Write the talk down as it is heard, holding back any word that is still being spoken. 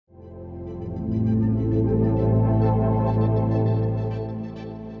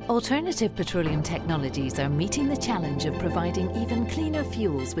Alternative petroleum technologies are meeting the challenge of providing even cleaner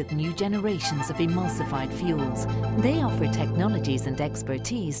fuels with new generations of emulsified fuels. They offer technologies and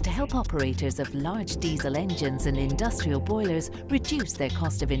expertise to help operators of large diesel engines and industrial boilers reduce their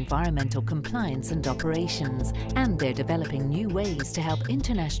cost of environmental compliance and operations. And they're developing new ways to help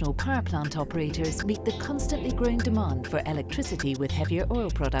international power plant operators meet the constantly growing demand for electricity with heavier oil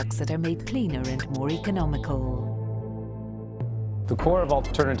products that are made cleaner and more economical. The core of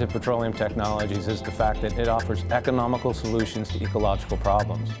alternative petroleum technologies is the fact that it offers economical solutions to ecological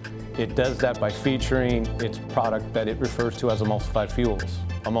problems. It does that by featuring its product that it refers to as emulsified fuels.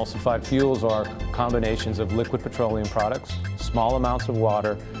 Emulsified fuels are combinations of liquid petroleum products, small amounts of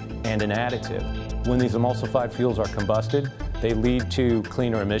water, and an additive. When these emulsified fuels are combusted, they lead to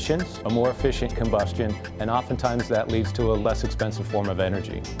cleaner emissions, a more efficient combustion, and oftentimes that leads to a less expensive form of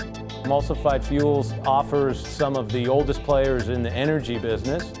energy. Emulsified fuels offers some of the oldest players in the energy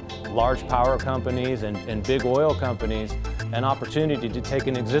business, large power companies and big oil companies, an opportunity to take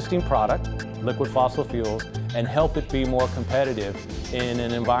an existing product, liquid fossil fuels, and help it be more competitive in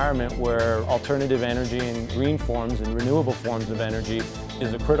an environment where alternative energy and green forms and renewable forms of energy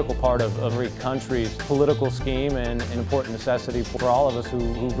is a critical part of every country's political scheme and an important necessity for all of us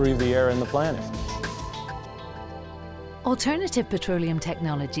who breathe the air in the planet. Alternative petroleum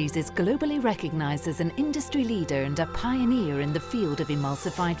technologies is globally recognized as an industry leader and a pioneer in the field of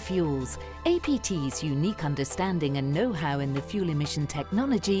emulsified fuels. APT's unique understanding and know-how in the fuel emission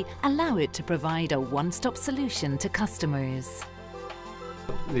technology allow it to provide a one-stop solution to customers.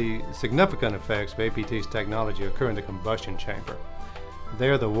 The significant effects of APT's technology occur in the combustion chamber.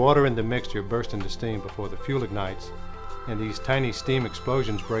 There, the water in the mixture bursts into steam before the fuel ignites, and these tiny steam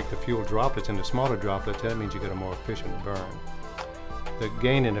explosions break the fuel droplets into smaller droplets. That means you get a more efficient burn. The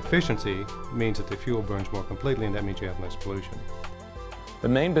gain in efficiency means that the fuel burns more completely, and that means you have less pollution. The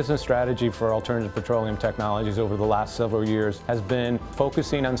main business strategy for alternative petroleum technologies over the last several years has been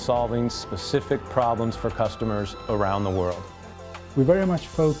focusing on solving specific problems for customers around the world. We're very much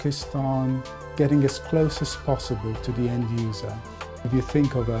focused on getting as close as possible to the end user. If you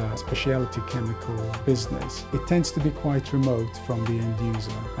think of a specialty chemical business, it tends to be quite remote from the end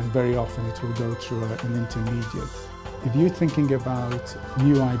user, and very often it will go through an intermediate. If you're thinking about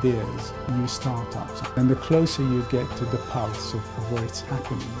new ideas, new startups, and the closer you get to the pulse of where it's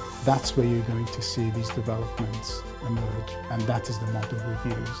happening, that's where you're going to see these developments emerge, and that is the model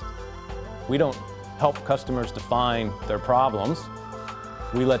we've used. We don't help customers define their problems.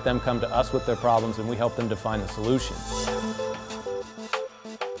 We let them come to us with their problems, and we help them define the solution.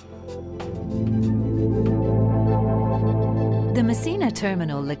 The Messina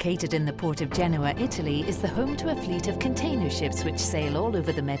terminal, located in the port of Genoa, Italy, is the home to a fleet of container ships which sail all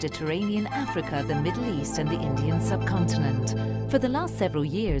over the Mediterranean, Africa, the Middle East and the Indian subcontinent. For the last several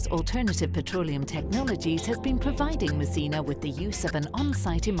years, Alternative Petroleum Technologies has been providing Messina with the use of an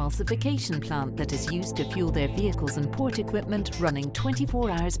on-site emulsification plant that is used to fuel their vehicles and port equipment running 24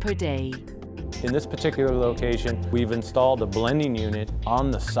 hours per day. In this particular location, we've installed a blending unit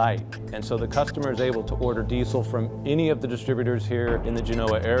on the site, and so the customer is able to order diesel from any of the distributors here in the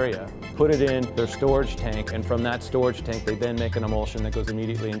Genoa area, put it in their storage tank, and from that storage tank they then make an emulsion that goes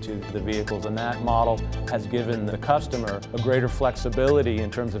immediately into the vehicles, and that model has given the customer a greater flexibility in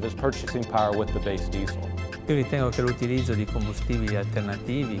terms of his purchasing power with the base diesel. Io ritengo che l'utilizzo di combustibili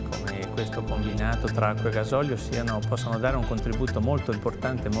alternativi come questo combinato tra acqua e gasolio possano dare un contributo molto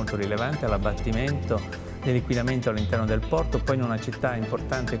importante e molto rilevante all'abbattimento dell'inquinamento all'interno del porto. Poi in una città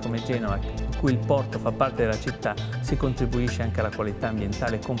importante come Genova, in cui il porto fa parte della città, si contribuisce anche alla qualità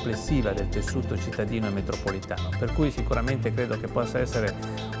ambientale complessiva del tessuto cittadino e metropolitano. Per cui sicuramente credo che possa essere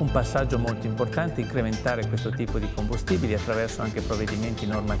un passaggio molto importante incrementare questo tipo di combustibili attraverso anche provvedimenti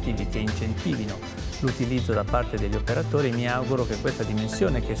normativi che incentivino l'utilizzo da parte degli operatori. Mi auguro che questa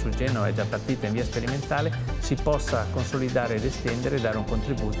dimensione, che su Genova è già partita in via sperimentale, si possa consolidare ed estendere e dare un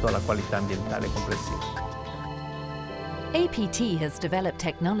contributo alla qualità ambientale complessiva. APT has developed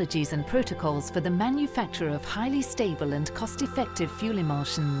technologies and protocols for the manufacture of highly stable and cost-effective fuel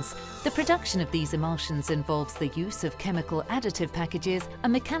emulsions. The production of these emulsions involves the use of chemical additive packages, a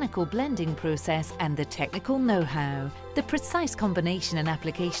mechanical blending process, and the technical know-how. The precise combination and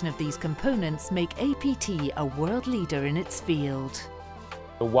application of these components make APT a world leader in its field.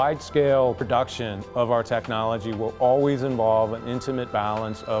 The wide-scale production of our technology will always involve an intimate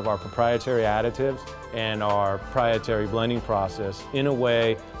balance of our proprietary additives and our proprietary blending process in a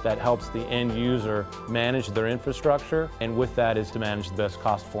way that helps the end user manage their infrastructure, and with that is to manage the best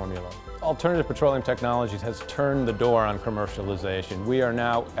cost formula. Alternative Petroleum Technologies has turned the door on commercialization. We are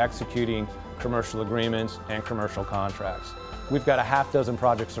now executing commercial agreements and commercial contracts. We've got a half dozen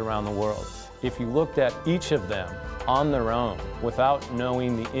projects around the world. If you looked at each of them on their own, without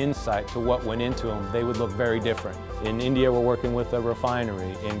knowing the insight to what went into them, they would look very different. In India, we're working with a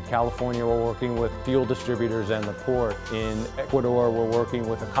refinery. In California, we're working with fuel distributors and the port. In Ecuador, we're working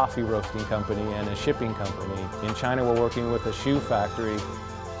with a coffee roasting company and a shipping company. In China, we're working with a shoe factory.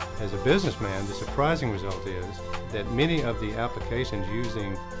 As a businessman, the surprising result is that many of the applications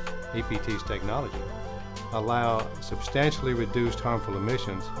using APT's technology allow substantially reduced harmful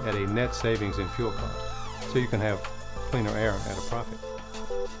emissions at a net savings in fuel cost. So you can have cleaner air at a profit.